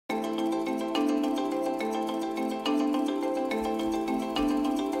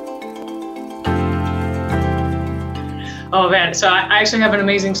Oh man, so I actually have an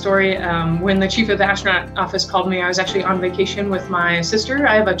amazing story. When the chief of the astronaut office called me, I was actually on vacation with my sister.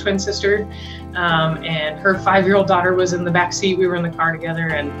 I have a twin sister, and her 5-year-old daughter was in the back seat. We were in the car together,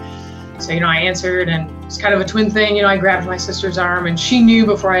 and so, I answered, and it's kind of a twin thing. I grabbed my sister's arm, and she knew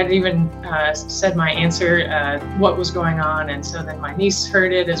before I had even said my answer what was going on. And so then my niece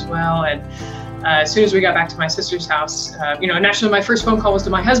heard it as well. And as soon as we got back to my sister's house, naturally my first phone call was to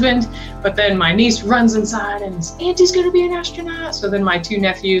my husband, but then my niece runs inside and says, "Auntie's going to be an astronaut." So then my 2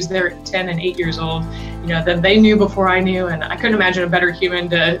 nephews, they're 10 and 8 years old, then they knew before I knew, and I couldn't imagine a better human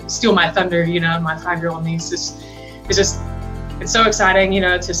to steal my thunder. My 5-year-old niece is just, it's so exciting,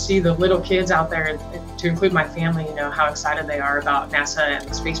 to see the little kids out there, to include my family, how excited they are about NASA and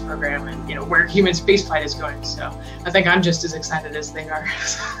the space program and, where human spaceflight is going. So I think I'm just as excited as they are.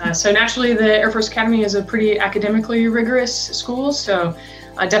 So naturally, the Air Force Academy is a pretty academically rigorous school. So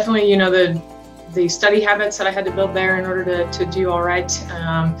definitely, the study habits that I had to build there in order to do all right.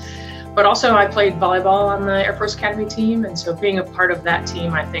 But also I played volleyball on the Air Force Academy team. And so being a part of that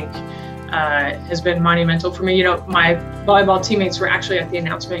team, I think, has been monumental for me. My volleyball teammates were actually at the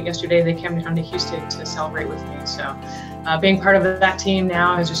announcement yesterday. They came down to Houston to celebrate with me. So being part of that team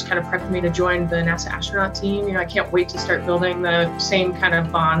now has just kind of prepped me to join the NASA astronaut team. I can't wait to start building the same kind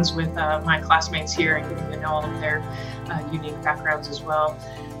of bonds with my classmates here and getting to know all of their unique backgrounds as well.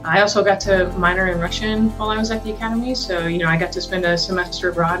 I also got to minor in Russian while I was at the academy. So, I got to spend a semester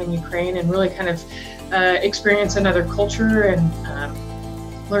abroad in Ukraine and really kind of experience another culture and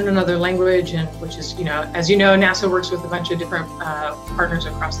learn another language, and which is, as NASA works with a bunch of different partners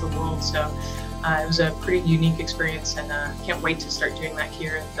across the world. So it was a pretty unique experience, and can't wait to start doing that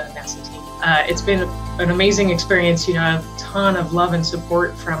here at the NASA team. It's been an amazing experience, a ton of love and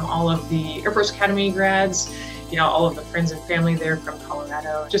support from all of the Air Force Academy grads, all of the friends and family there from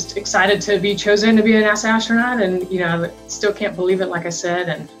Colorado. Just excited to be chosen to be a NASA astronaut, and still can't believe it, like I said.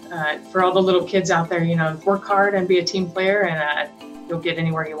 And for all the little kids out there, work hard and be a team player, and you'll get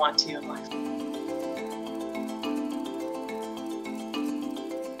anywhere you want to in life.